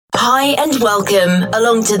Hi and welcome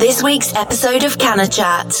along to this week's episode of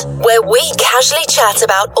Cannachat, where we casually chat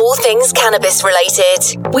about all things cannabis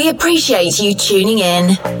related. We appreciate you tuning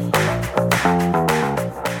in.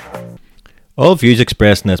 All views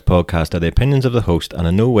expressed in this podcast are the opinions of the host and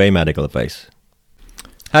in no way medical advice.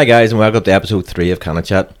 Hi guys, and welcome to episode 3 of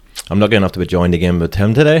Cannachat. I'm lucky enough to be joined again with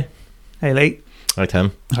Tim today. Hey Lee. Hi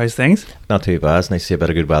Tim. How's things? Not too bad. It's nice to see a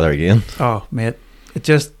bit of good weather again. Oh mate,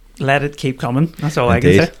 just let it keep coming. That's all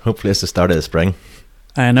Indeed. I can say. Hopefully it's the start of the spring.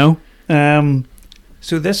 I know.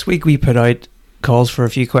 So this week we put out calls for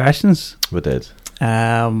a few questions. We did.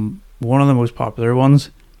 One of the most popular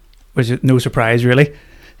ones, which is no surprise really,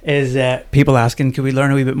 is people asking, could we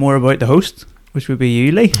learn a wee bit more about the host, which would be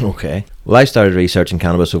you, Lee? Okay. Well, I started researching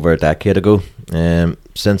cannabis over a decade ago.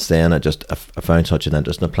 Since then, I found such an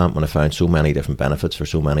interest in the plant when I found so many different benefits for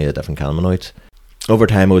so many of the different cannabinoids. Over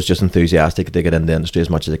time, I was just enthusiastic to get into the industry as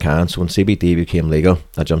much as I can. So when CBD became legal,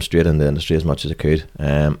 I jumped straight into the industry as much as I could.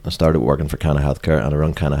 I started working for Canna Healthcare, and I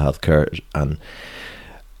run Canna Healthcare, and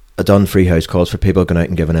I've done free house calls for people, going out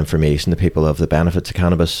and giving information to people of the benefits of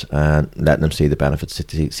cannabis and letting them see the benefits that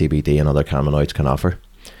CBD and other cannabinoids can offer.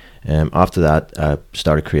 After that, I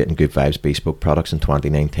started creating Good Vibes bespoke products in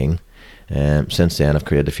 2019. Since then, I've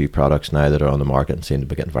created a few products now that are on the market and seem to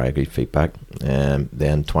be getting very good feedback.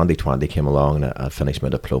 Then 2020 came along and I finished my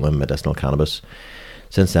diploma in medicinal cannabis.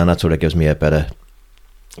 Since then, that sort of gives me a bit of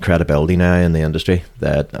credibility now in the industry,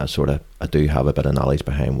 that I do have a bit of knowledge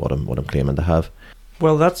behind what I'm claiming to have.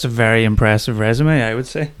 Well, that's a very impressive resume, I would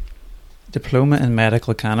say. Diploma in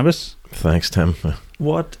medical cannabis. Thanks, Tim.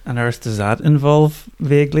 What on earth does that involve,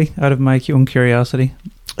 vaguely, out of my own curiosity?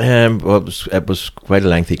 Well, it was quite a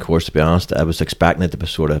lengthy course, to be honest. I was expecting it to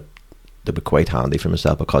be quite handy for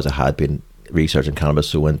myself, because I had been researching cannabis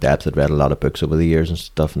so in depth. I'd read a lot of books over the years and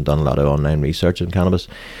stuff, and done a lot of online research on cannabis.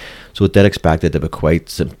 So I did expect it to be quite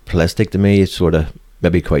simplistic to me. It's sort of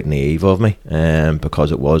maybe quite naive of me,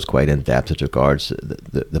 because it was quite in depth as regards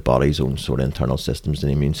the body's own sort of internal systems and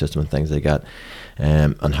the immune system and things like that,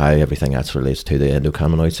 and how everything else relates to the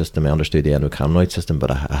endocannabinoid system. I understood the endocannabinoid system, but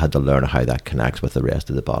I had to learn how that connects with the rest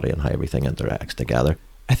of the body and how everything interacts together.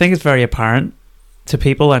 I think it's very apparent to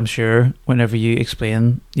people, I'm sure, whenever you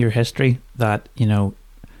explain your history, that, you know,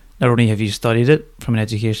 not only have you studied it from an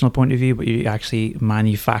educational point of view, but you actually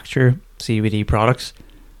manufacture CBD products.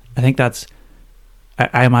 I think that's,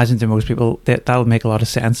 I imagine to most people that'll make a lot of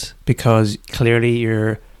sense, because clearly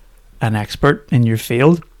you're an expert in your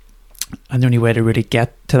field, and the only way to really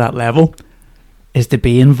get to that level is to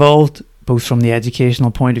be involved both from the educational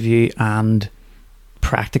point of view and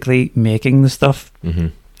practically making the stuff. Mm-hmm.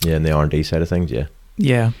 Yeah, and the R&D side of things,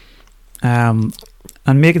 yeah. And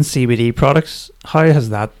making CBD products, how has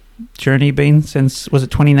that journey been since, was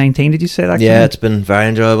it 2019, did you say that? Yeah, it's been very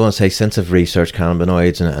enjoyable. I say since I've researched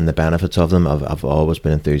cannabinoids and the benefits of them, I've always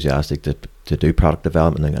been enthusiastic to do product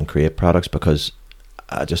development and create products, because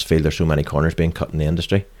I just feel there's so many corners being cut in the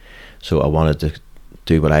industry. So I wanted to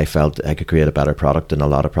do what I felt I could create a better product than a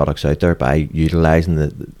lot of products out there by utilising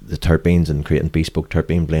the terpenes and creating bespoke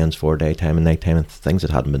terpene blends for daytime and nighttime and things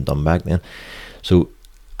that hadn't been done back then. So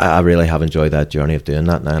I really have enjoyed that journey of doing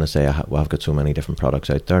that now, and I say I've got so many different products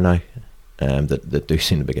out there now that do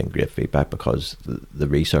seem to be getting great feedback, because the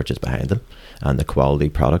research is behind them and the quality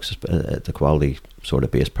products, the quality sort of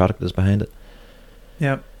base product is behind it.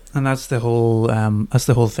 Yeah, and that's the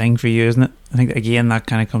whole thing for you, isn't it? I think again that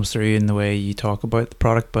kind of comes through in the way you talk about the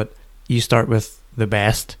product, but you start with the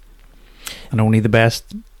best and only the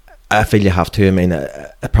best. I feel you have to. I mean,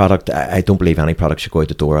 a product, I don't believe any product should go out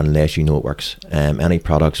the door unless you know it works. Any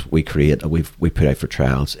products we create, we put out for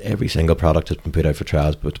trials. Every single product has been put out for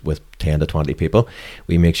trials, but with 10 to 20 people.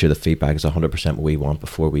 We make sure the feedback is 100% what we want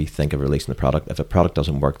before we think of releasing the product. If a product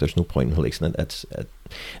doesn't work, there's no point in releasing it.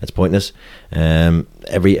 It's pointless.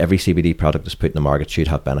 Every CBD product that's put in the market should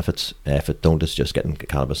have benefits. If it don't, it's just getting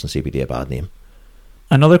cannabis and CBD a bad name.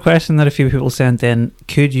 Another question that a few people sent in,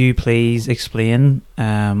 could you please explain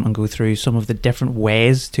and go through some of the different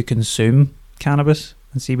ways to consume cannabis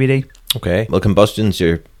and CBD? Okay. Well, combustion's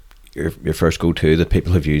your first go-to that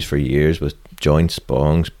people have used for years, with joints,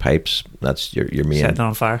 bongs, pipes. That's your main... Setting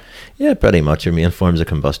on fire. Yeah, pretty much your main forms of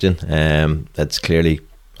combustion. That's clearly,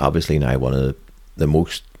 obviously now one of the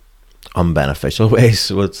most unbeneficial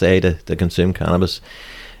ways, I would say, to consume cannabis.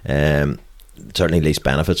 Certainly least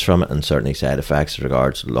benefits from it, and certainly side effects in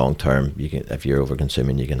regards long term. If you're over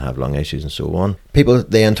consuming, you can have lung issues and so on. People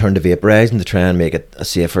then turn to vaporizing to try and make it a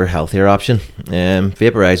safer, healthier option.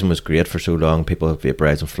 Vaporizing was great for so long. People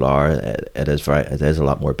vaporizing flower. It is a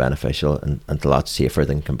lot more beneficial and a lot safer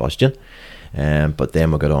than combustion. But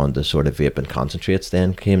then we got on to sort of vape and concentrates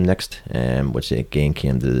then came next, which again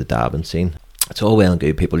came to the dabbing scene. It's all well and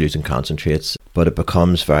good people using concentrates, but it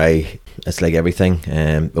becomes it's like everything,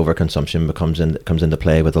 overconsumption comes into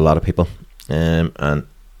play with a lot of people, and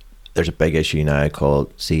there's a big issue now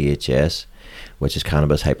called CHS, which is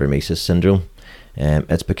Cannabis Hyperemesis Syndrome.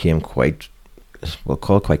 It's become quite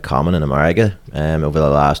common in America over the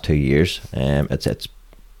last 2 years. It's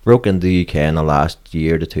broken the UK in the last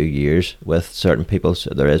year to 2 years with certain people.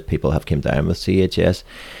 So people have come down with CHS,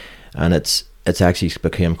 and it's actually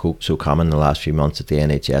become so common in the last few months that the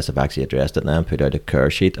NHS have actually addressed it now and put out a care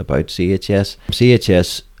sheet about CHS.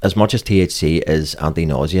 CHS, as much as THC is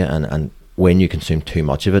anti-nausea, and when you consume too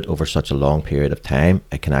much of it over such a long period of time,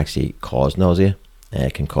 it can actually cause nausea.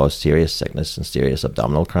 It can cause serious sickness and serious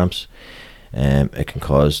abdominal cramps. It can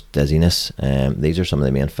cause dizziness. These are some of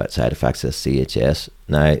the main side effects of CHS.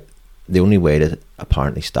 Now, the only way to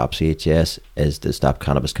apparently stop CHS is to stop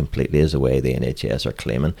cannabis completely, is the way the NHS are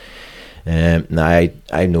claiming. Now,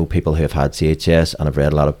 I know people who have had CHS, and I've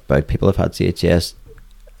read a lot about people who have had CHS.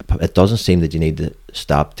 It doesn't seem that you need to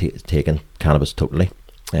stop taking cannabis totally,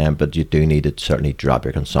 but you do need to certainly drop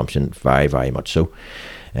your consumption very, very much so.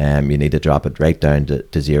 You need to drop it right down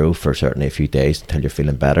to zero for certainly a few days until you're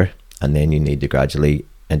feeling better, and then you need to gradually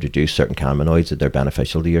introduce certain cannabinoids that they're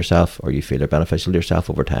beneficial to yourself, or you feel are beneficial to yourself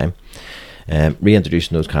over time.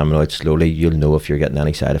 Reintroducing those cannabinoids slowly, you'll know if you're getting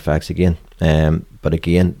any side effects again. But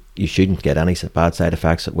again, you shouldn't get any bad side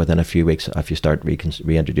effects within a few weeks if you start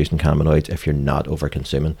reintroducing cannabinoids, if you're not over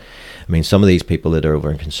consuming. I mean, some of these people that are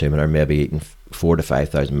over consuming are maybe eating 4,000 to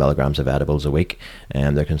 5,000 milligrams of edibles a week,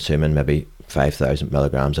 and they're consuming maybe 5,000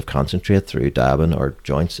 milligrams of concentrate through dabbing or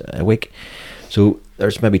joints a week. So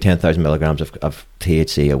there's maybe 10,000 milligrams of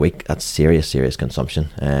THC a week. That's serious consumption.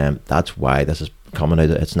 That's why this is coming out.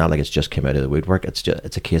 It's not like it's just came out of the woodwork. It's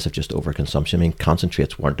a case of just overconsumption. I mean,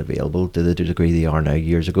 concentrates weren't available to the degree they are now.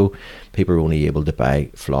 Years ago, people were only able to buy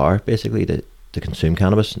flour basically to consume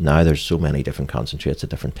cannabis. Now there's so many different concentrates of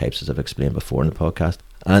different types, as I've explained before in the podcast.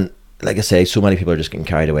 And like I say, so many people are just getting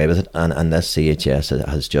carried away with it. And this CHS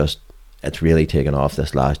has just, it's really taken off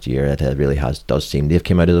this last year. It really does seem to have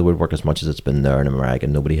come out of the woodwork. As much as it's been there in America,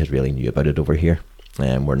 nobody has really knew about it over here.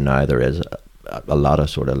 Where now there is a lot of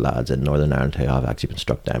sort of lads in Northern Ireland who have actually been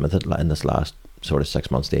struck down with it in this last sort of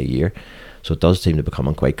 6 months to a year. So it does seem to be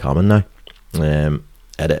becoming quite common now.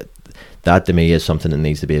 That to me is something that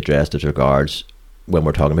needs to be addressed as regards when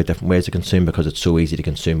we're talking about different ways to consume, because it's so easy to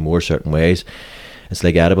consume more certain ways. It's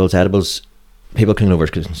like edibles. People can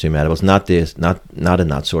over-consume edibles, not in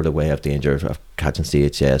that sort of way of danger of catching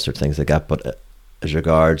CHS or things like that, but as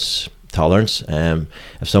regards tolerance,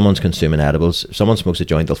 if someone's consuming edibles, if someone smokes a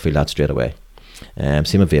joint, they'll feel that straight away.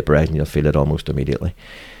 Same with vaporizing, you'll feel it almost immediately.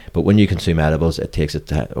 But when you consume edibles, it takes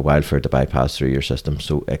a while for it to bypass through your system,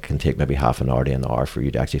 so it can take maybe half an hour to an hour for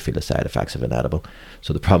you to actually feel the side effects of an edible.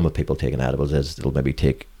 So the problem with people taking edibles is they'll maybe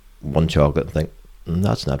take one chocolate and think,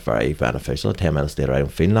 that's not very beneficial. 10 minutes later I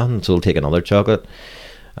don't feel nothing, so they'll take another chocolate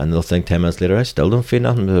and they'll think 10 minutes later I still don't feel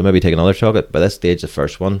nothing. They'll maybe take another chocolate. By this stage the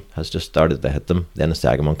first one has just started to hit them, then the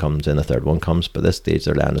second one comes, then the third one comes. By this stage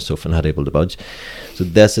they're laying on the sofa and not able to budge. So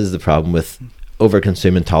this is the problem with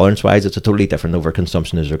over-consuming. Tolerance wise, it's a totally different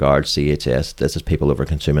overconsumption as regards CHS. This is people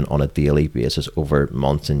over-consuming on a daily basis over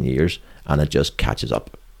months and years, and it just catches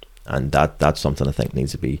up. And that's something I think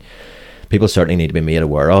needs to be, people certainly need to be made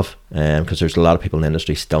aware of, because there's a lot of people in the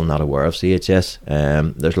industry still not aware of CHS.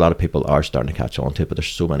 There's a lot of people are starting to catch on to it, but there's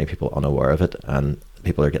so many people unaware of it, and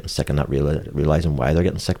people are getting sick and not realising why they're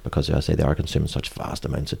getting sick, because as I say, they are consuming such vast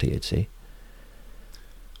amounts of THC.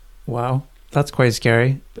 Wow, that's quite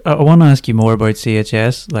scary. I want to ask you more about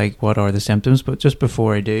CHS, like what are the symptoms, but just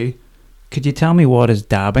before I do, could you tell me what is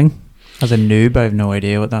dabbing? As a noob, I have no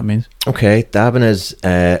idea what that means. Okay, dabbing is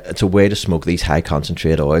it's a way to smoke these high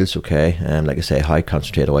concentrate oils. Okay, like I say, high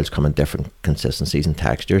concentrate oils come in different consistencies and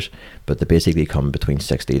textures, but they basically come between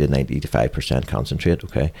 60 to 95% concentrate.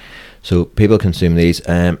 Okay, so people consume these.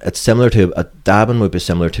 It's similar to a dabbing would be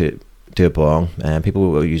similar to a bong.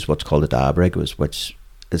 People will use what's called a dab rig, which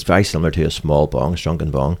is very similar to a small bong,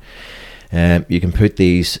 shrunken bong. You can put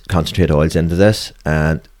these concentrate oils into this,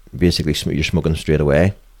 and basically you're smoking them straight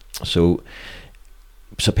away. So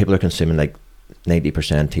people are consuming like 90%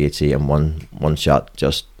 THC in one shot.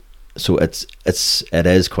 Just so it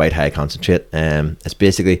is quite high concentrate. It's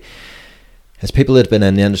basically, it's people that have been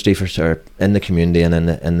in the industry in the community and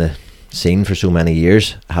in the scene for so many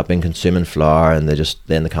years have been consuming flour, and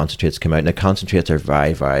then the concentrates come out. And the concentrates are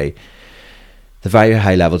very, very the very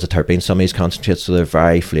high levels of terpenes, some of these concentrates, so they're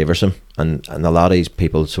very flavoursome. And a lot of these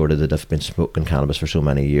people sort of that have been smoking cannabis for so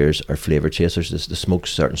many years are flavour chasers. They smoke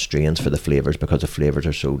certain strains for the flavours because the flavours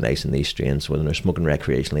are so nice in these strains. When they're smoking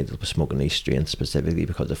recreationally, they'll be smoking these strains specifically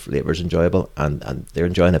because the flavour is enjoyable, and they're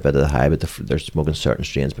enjoying a bit of the high, but they're smoking certain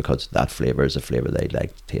strains because that flavour is a flavour they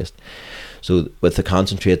like to taste. So with the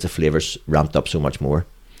concentrates, the flavour's ramped up so much more.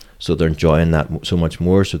 So they're enjoying that so much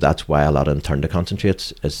more. So that's why a lot of them turn to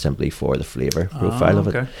concentrates, is simply for the flavour profile of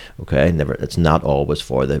it. Okay, it's not always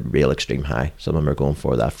for the real extreme high. Some of them are going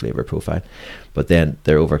for that flavour profile, but then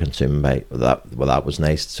they're over consuming by that. Well, that was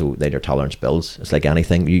nice. So then your tolerance builds. It's like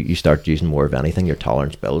anything. You start using more of anything, your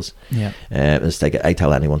tolerance builds. Yeah. It's like I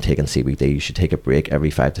tell anyone taking CBD, you should take a break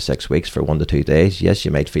every 5 to 6 weeks for 1 to 2 days. Yes,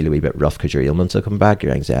 you might feel a wee bit rough because your ailments will come back,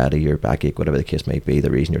 your anxiety, your backache, whatever the case may be.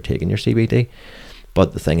 The reason you're taking your CBD.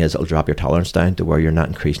 But the thing is, it'll drop your tolerance down to where you're not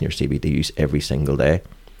increasing your CBD use every single day.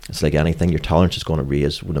 It's like anything, your tolerance is going to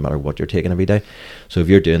raise no matter what you're taking every day. So if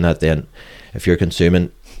you're doing that, then if you're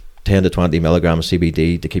consuming 10 to 20 milligrams of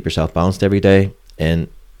CBD to keep yourself balanced every day, in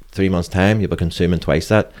 3 months' time, you'll be consuming twice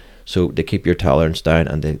that. So to keep your tolerance down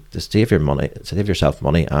and to save yourself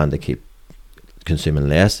money and to keep consuming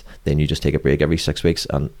less, then you just take a break every 6 weeks.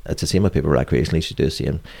 And it's the same with people recreationally. You should do the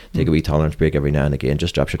same. Take a wee tolerance break every now and again.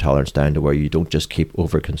 Just drops your tolerance down to where you don't just keep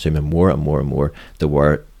over consuming more and more and more, to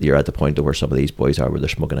where you're at the point of where some of these boys are, where they're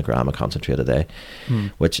smoking a gram of concentrate a day,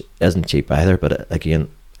 which isn't cheap either. But again,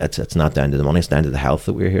 it's not down to the money, it's down to the health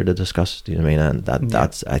that we're here to discuss. Do you know what I mean? And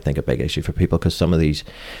that's, I think, a big issue for people, because some of these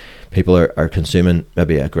people are consuming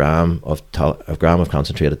maybe a gram of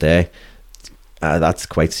concentrate a day. That's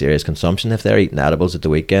quite serious consumption. If they're eating edibles at the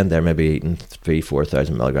weekend, they're maybe eating 3,000-4,000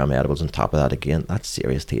 milligram edibles on top of that. Again, that's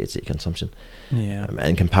serious THC consumption. Yeah.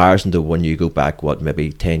 In comparison to when you go back,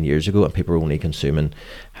 maybe 10 years ago, and people were only consuming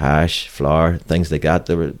hash, flour, things like that.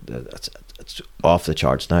 It's off the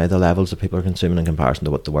charts now, the levels that people are consuming in comparison to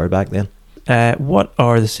what they were back then. What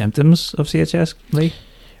are the symptoms of CHS, Lee?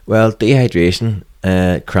 Well, dehydration,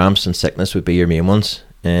 cramps and sickness would be your main ones.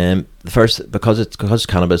 The first, because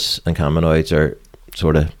cannabis and cannabinoids are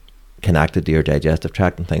sort of connected to your digestive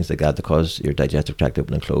tract and things like that, to cause your digestive tract to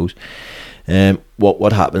open and close.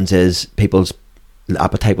 What happens is people's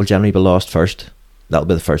appetite will generally be lost first. That'll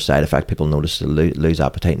be the first side effect. People notice they lose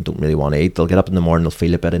appetite and don't really want to eat. They'll get up in the morning, they'll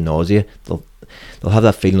feel a bit of nausea. They'll have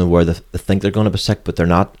that feeling where they think they're going to be sick, but they're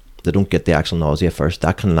not. They don't get the actual nausea first.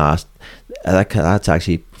 That can last. That's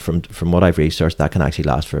actually, from what I've researched, that can actually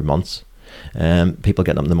last for months. People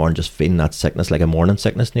getting up in the morning just feeling that sickness, like a morning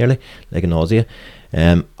sickness, nearly like a nausea.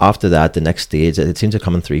 After that, the next stage, it seems to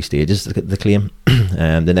come in 3 stages, the claim.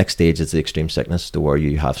 The next stage is the extreme sickness, to where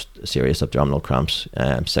you have serious abdominal cramps,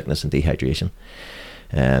 sickness and dehydration.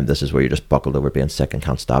 This is where you're just buckled over being sick and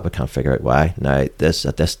can't stop it, can't figure out why. Now, at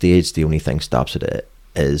this stage, the only thing stops it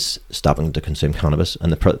is stopping to consume cannabis.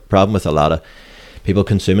 And the problem with a lot of people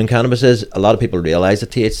consuming cannabis is, a lot of people realise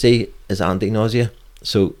that THC is anti-nausea.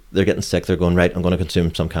 So they're getting sick, they're going, right, I'm going to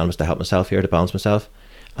consume some cannabis to help myself here, to balance myself,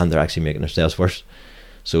 and they're actually making themselves worse.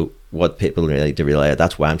 So what people really need to realise,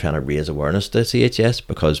 that's why I'm trying to raise awareness to CHS,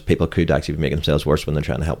 because people could actually be making themselves worse when they're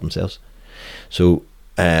trying to help themselves. So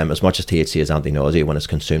as much as THC is anti-nausea, when it's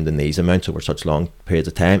consumed in these amounts over such long periods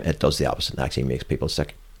of time, it does the opposite and actually makes people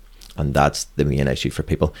sick. And that's the main issue for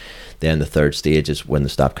people. Then the third stage is when they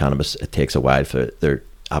stop cannabis. It takes a while for their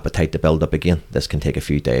appetite to build up again. This can take a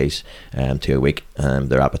few days to a week.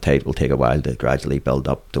 Their appetite will take a while to gradually build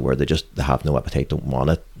up to where they have no appetite, don't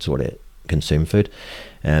want to sort of consume food,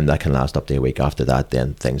 and that can last up to a week. After that,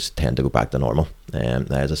 then things tend to go back to normal. Now,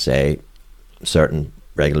 as I say, certain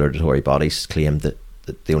regulatory bodies claim that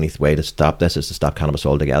the only way to stop this is to stop cannabis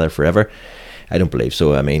altogether forever. I don't believe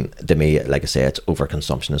so. I mean, to me, like I say, it's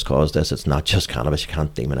overconsumption has caused this. It's not just cannabis. You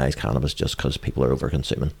can't demonise cannabis just because people are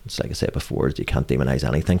overconsuming. It's like I said before, you can't demonise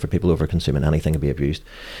anything for people overconsuming. Anything can be abused.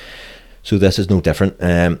 So this is no different,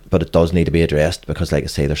 but it does need to be addressed, because, like I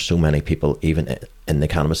say, there's so many people, even in the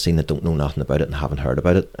cannabis scene, that don't know nothing about it and haven't heard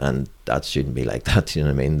about it, and that shouldn't be like that. You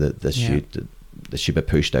know what I mean? This should be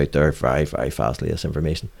pushed out there very, very fastly, this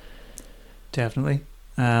information. Definitely.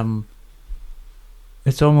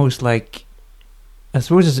 It's almost like, I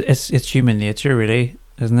suppose it's human nature, really,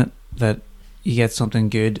 isn't it? That you get something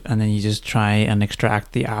good and then you just try and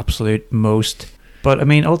extract the absolute most. But I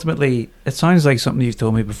mean, ultimately, it sounds like something you've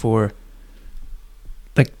told me before.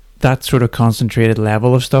 Like, that sort of concentrated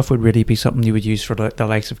level of stuff would really be something you would use for the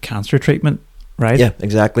likes of cancer treatment, right? Yeah,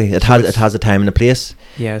 exactly. It has a time and a place.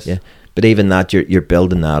 Yes. Yeah. But even that, you're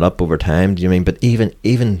building that up over time. Do you mean? But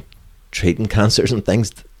even treating cancers and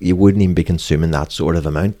things, you wouldn't even be consuming that sort of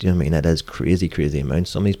amount. Do you know what I mean? It is crazy amount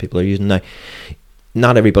some of these people are using now.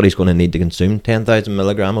 not everybody's going to need to consume 10,000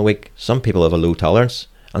 milligram a week. Some people have a low tolerance,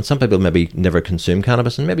 and some people maybe never consume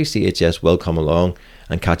cannabis, and maybe CHS will come along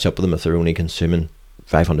and catch up with them if they're only consuming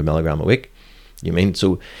 500 milligram a week. You mean,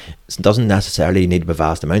 so it doesn't necessarily need to be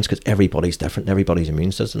vast amounts, because everybody's different, everybody's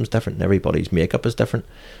immune system's different, and everybody's makeup is different.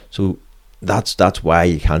 So that's why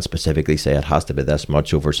you can't specifically say it has to be this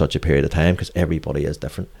much over such a period of time, because everybody is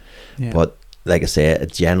different. Yeah. But like I say,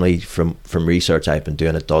 it generally from research I've been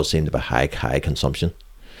doing, it does seem to be high consumption,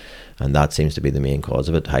 and that seems to be the main cause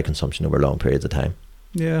of it, high consumption over long periods of time.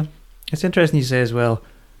 Yeah, it's interesting you say as well,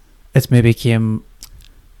 it's maybe do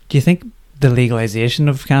you think the legalization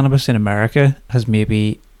of cannabis in America has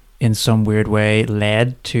maybe in some weird way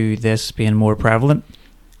led to this being more prevalent?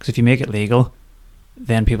 Because if you make it legal,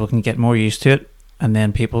 then people can get more used to it, and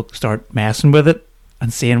then people start messing with it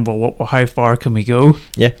and saying, well, how far can we go?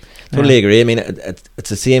 Yeah, totally agree. I mean, it's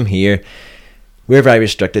the same here. We're very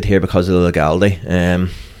restricted here because of the legality.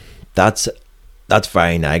 That's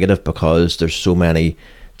very negative, because there's so many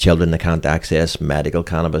children that can't access medical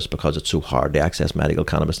cannabis because it's so hard to access medical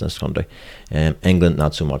cannabis in this country. England,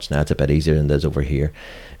 not so much now. It's a bit easier than it is over here.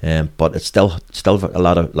 But it's still a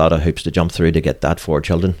lot of hoops to jump through to get that for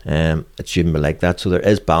children. It shouldn't be like that. So there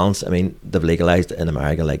is balance. I mean, they've legalized it in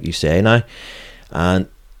America, like you say now, and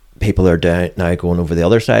people are now going over the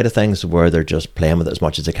other side of things, where they're just playing with it as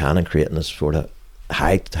much as they can and creating this sort of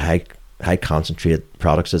high concentrated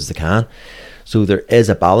products as they can. So there is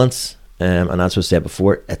a balance. And as was said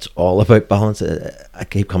before, it's all about balance. I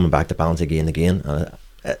keep coming back to balance again and again.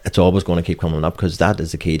 It's always going to keep coming up, because that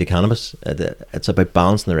is the key to cannabis. It's about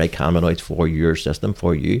balancing the right cannabinoids for your system,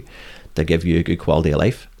 for you, to give you a good quality of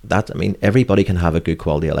life. Everybody can have a good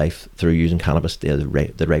quality of life through using cannabis the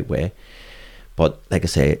right way. But like I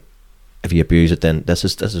say, if you abuse it, then this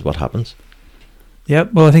is what happens. Yeah,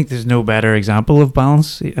 well, I think there's no better example of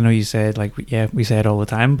balance. I know you said, we say it all the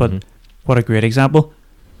time, but what a great example.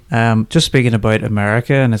 Just speaking about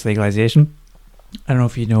America and its legalization, I don't know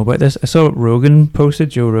if you know about this. I saw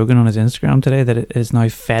Joe Rogan on his Instagram today, that it is now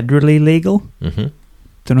federally legal. Don't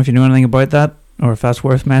know if you know anything about that, or if that's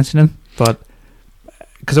worth mentioning. But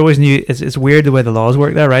because I always knew it's weird the way the laws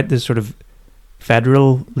work there, right? There's sort of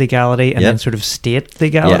federal legality and then sort of state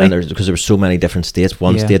legality. Yeah, and because there were so many different states,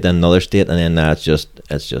 one state then another state, and then it's just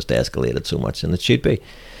escalated so much, and it should be.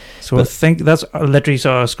 So I think I literally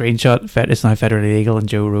saw a screenshot. It's now federally legal, and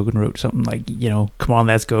Joe Rogan wrote something like, come on,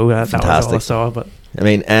 let's go. That was all I saw. But I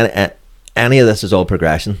mean, any of this is all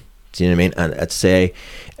progression. Do you know what I mean?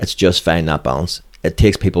 And it's just finding that balance. It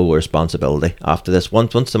takes people with responsibility after this.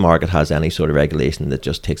 Once the market has any sort of regulation, it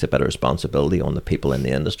just takes a bit of responsibility on the people in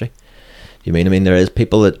the industry. You mean? I mean, there is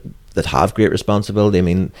people that have great responsibility. I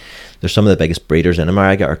mean, there's some of the biggest breeders in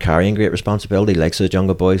America are carrying great responsibility, likes of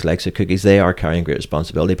Jungle Boys, likes of Cookies. They are carrying great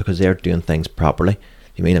responsibility because they're doing things properly.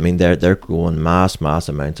 You mean? I mean, they're growing mass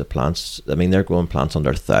amounts of plants. I mean, they're growing plants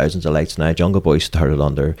under thousands of lights now. Jungle Boys started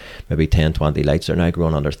under maybe 10, 20 lights. They're now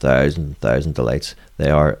growing under thousands of lights. They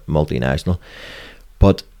are multinational.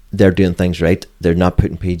 But they're doing things right. They're not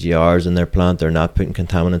putting PGRs in their plant. They're not putting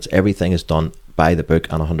contaminants. Everything is done by the book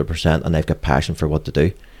and 100%, and they've got passion for what to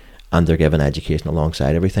do, and they're giving education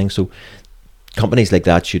alongside everything. So companies like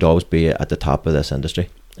that should always be at the top of this industry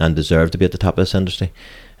and deserve to be at the top of this industry.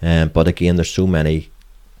 But again, there's so many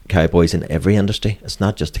cowboys in every industry. It's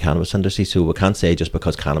not just the cannabis industry, so we can't say just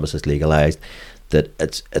because cannabis is legalized that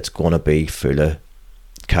it's going to be full of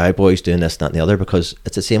cowboys doing this, that and the other, because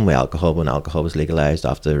it's the same way alcohol. When alcohol was legalized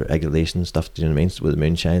after regulation stuff, do you know what I mean, with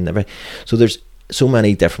moonshine and everything. So there's so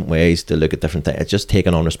many different ways to look at different things. It's just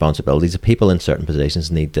taking on responsibilities. The people in certain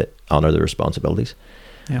positions need to honour their responsibilities,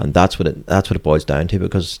 and that's what it boils down to,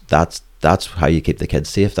 because that's how you keep the kids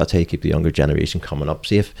safe. That's how you keep the younger generation coming up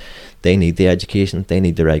safe. They need the education, they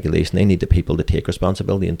need the regulation, they need the people to take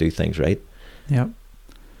responsibility and do things right. Yeah,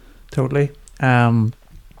 totally.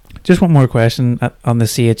 Just one more question on the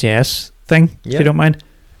CHS thing, if you don't mind.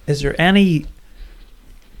 Is there any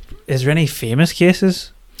famous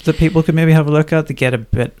cases that people could maybe have a look at to get a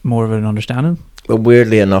bit more of an understanding? Well,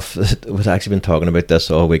 weirdly enough, we've actually been talking about this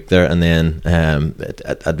all week there, and then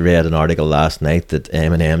I'd read an article last night that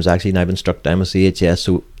M&M's actually now been struck down with CHS.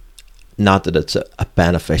 So not that it's a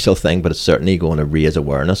beneficial thing, but it's certainly going to raise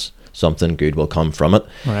awareness. Something good will come from it.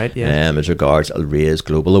 Right, yeah. As regards, it'll raise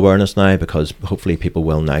global awareness now, because hopefully people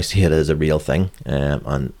will now see it as a real thing.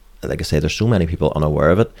 And like I say, there's so many people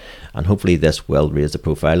unaware of it, and hopefully this will raise the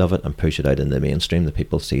profile of it and push it out in the mainstream, that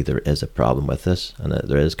people see there is a problem with this, and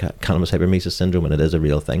there is Cannabis Hyperemesis Syndrome, and it is a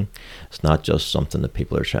real thing. It's not just something that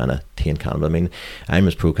people are trying to taint cannabis. I mean, I'm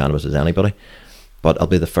as pro-cannabis as anybody, but I'll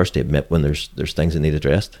be the first to admit when there's things that need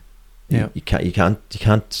addressed. Yeah. You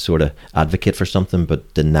can't sort of advocate for something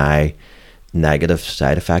but deny negative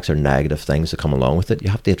side effects or negative things that come along with it. You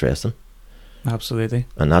have to address them. Absolutely.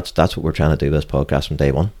 And that's what we're trying to do with this podcast from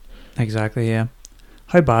day one. Exactly, yeah.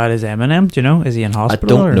 How bad is Eminem? Do you know? Is he in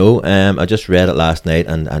hospital? I don't know. I just read it last night,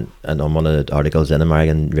 and on one of the articles in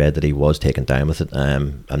American, read that he was taken down with it.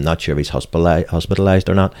 I'm not sure if he's hospitalised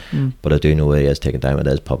or not, but I do know he is taken down. It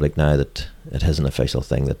is public now that it is an official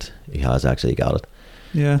thing that he has actually got it.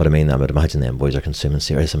 Yeah. But I mean, I would imagine them boys are consuming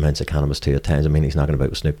serious amounts of cannabis too at times. I mean, he's knocking about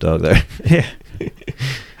with Snoop Dogg there. Yeah.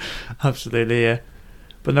 Absolutely, yeah.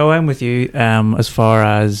 But no, I'm with you as far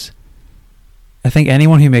as I think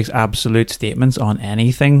anyone who makes absolute statements on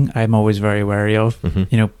anything, I'm always very wary of. Mm-hmm.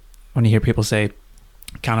 You know, when you hear people say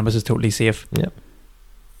cannabis is totally safe. Yeah.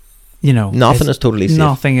 You know, nothing is totally safe.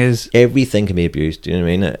 Nothing is. Everything can be abused. Do you know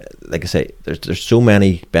what I mean? Like I say, there's so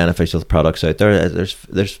many beneficial products out there.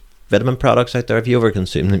 There's vitamin products out there. If you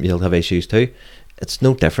overconsume them, you'll have issues too. It's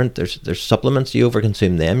no different. There's supplements. You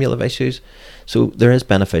overconsume them, you'll have issues. So there is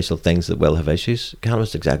beneficial things that will have issues. Cannabis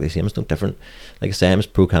is exactly the same. It's no different. Like I say, I'm as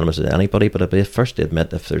pro cannabis as anybody, but I'd be the first to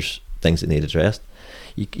admit if there's things that need addressed.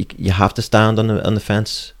 You have to stand on the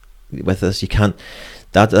fence with this. You can't.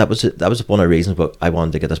 That was one of the reasons why I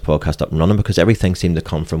wanted to get this podcast up and running, because everything seemed to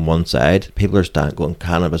come from one side. People are going,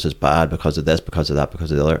 cannabis is bad because of this, because of that,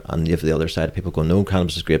 because of the other, and you have the other side. People go, no,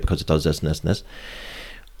 cannabis is great because it does this and this and this.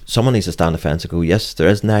 Someone needs to stand on the fence and go, yes, there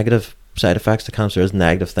is negative side effects to cannabis, there is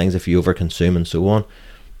negative things if you overconsume and so on,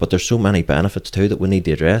 but there's so many benefits too that we need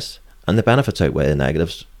to address, and the benefits outweigh the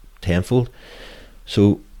negatives tenfold.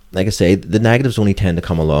 So, like I say, the negatives only tend to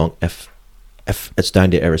come along if it's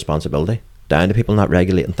down to irresponsibility, down to people not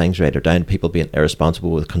regulating things right, or down to people being irresponsible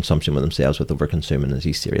with consumption with themselves, with overconsuming in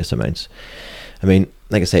these serious amounts. I mean,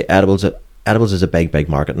 like I say, edibles is a big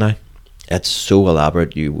market now. It's so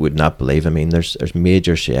elaborate you would not believe. I mean, there's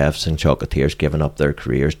major chefs and chocolatiers giving up their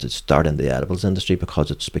careers to start in the edibles industry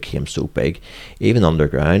because it's became so big, even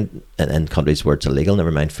underground in countries where it's illegal,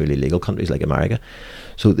 never mind fully legal countries like America.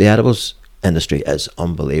 So the edibles industry is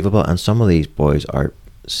unbelievable, and some of these boys are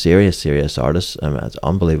serious artists. It's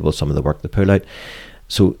unbelievable some of the work they pull out.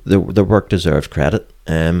 So their work deserves credit.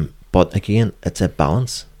 But again, it's a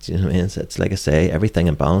balance. Do you know what I mean? It's like I say, everything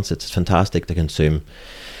in balance. It's fantastic to consume,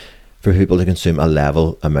 for people to consume a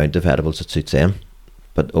level amount of edibles that suits them,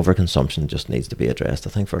 but overconsumption just needs to be addressed, I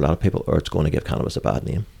think, for a lot of people, or it's going to give cannabis a bad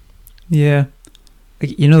name. Yeah.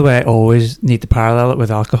 You know the way I always need to parallel it with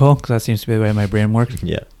alcohol, because that seems to be the way my brain works.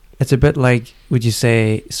 Yeah. It's a bit like, would you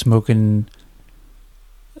say smoking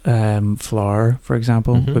flour, for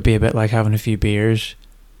example, would be a bit like having a few beers,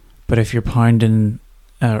 but if you're pounding,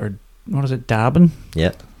 or what is it, dabbing?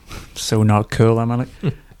 Yeah. So not cool, I'm like,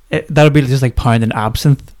 that would be just like pounding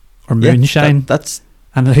absinthe or moonshine. That's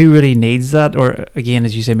and who really needs that? Or again,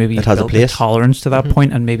 as you say, maybe it has a build place. The tolerance to that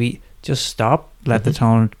point, and maybe just stop, let the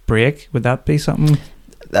tolerance break. Would that be something?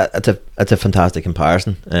 That's a fantastic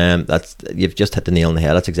comparison. You've just hit the nail on the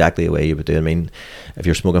head. That's exactly the way you would do it. I mean, if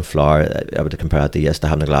you're smoking flour, I would compare it to, yes, to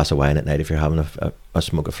having a glass of wine at night if you're having a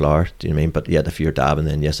smoke of flour. Do you know what I mean? But yet if you're dabbing,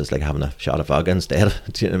 then yes, it's like having a shot of vodka instead.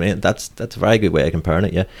 Do you know what I mean? That's a very good way of comparing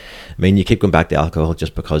it. Yeah, I mean, you keep going back to alcohol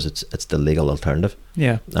just because it's the legal alternative.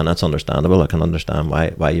 Yeah, and that's understandable. I can understand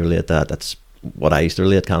why you relate that. That's what I used to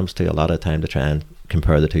relate cannabis to a lot of the time, to try and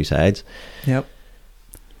compare the two sides. Yep.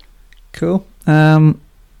 Cool.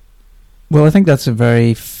 Well, I think that's a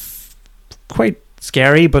very quite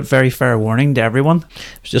scary but very fair warning to everyone.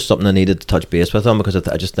 It's just something I needed to touch base with on, because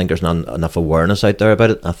I just think there's not enough awareness out there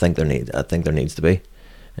about it. I think there needs to be,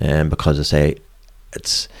 because I say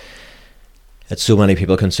it's so many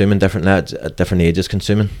people consuming different at different ages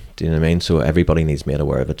consuming. Do you know what I mean? So everybody needs made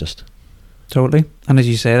aware of it. Just totally. And as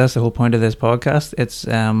you say, that's the whole point of this podcast. It's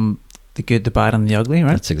the good, the bad, and the ugly,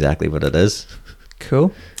 right? That's exactly what it is.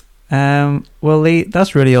 Cool. Well, Lee,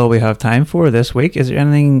 that's really all we have time for this week. Is there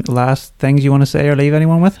anything last things you want to say or leave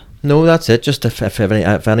anyone with? No, that's it. Just if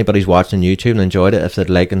anybody's watching YouTube and enjoyed it, if they'd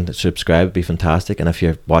like and subscribe, it'd be fantastic. And if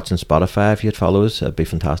you're watching Spotify, if you'd follow us, it'd be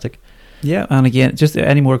fantastic. Yeah, and again, just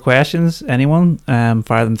any more questions, anyone,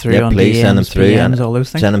 fire them through on please DMs, send them through, PMs, and all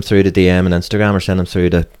those things. Send them through to DM and Instagram, or send them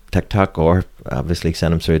through to TikTok, or obviously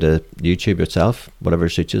send them through to YouTube yourself, whatever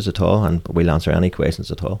suits you at all, and we'll answer any questions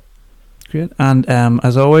at all. Great. And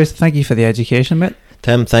as always, thank you for the education, mate.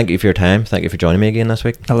 Tim, thank you for your time. Thank you for joining me again this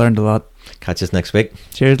week. I learned a lot. Catch us next week.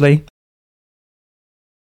 Cheers, Lee.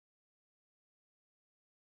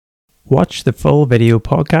 Watch the full video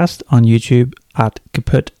podcast on YouTube at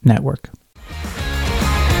Kaput Network.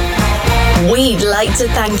 We'd like to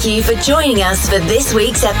thank you for joining us for this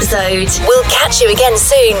week's episode. We'll catch you again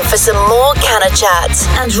soon for some more Cannachat.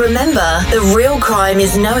 And remember, the real crime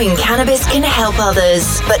is knowing cannabis can help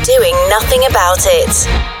others, but doing nothing about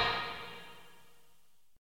it.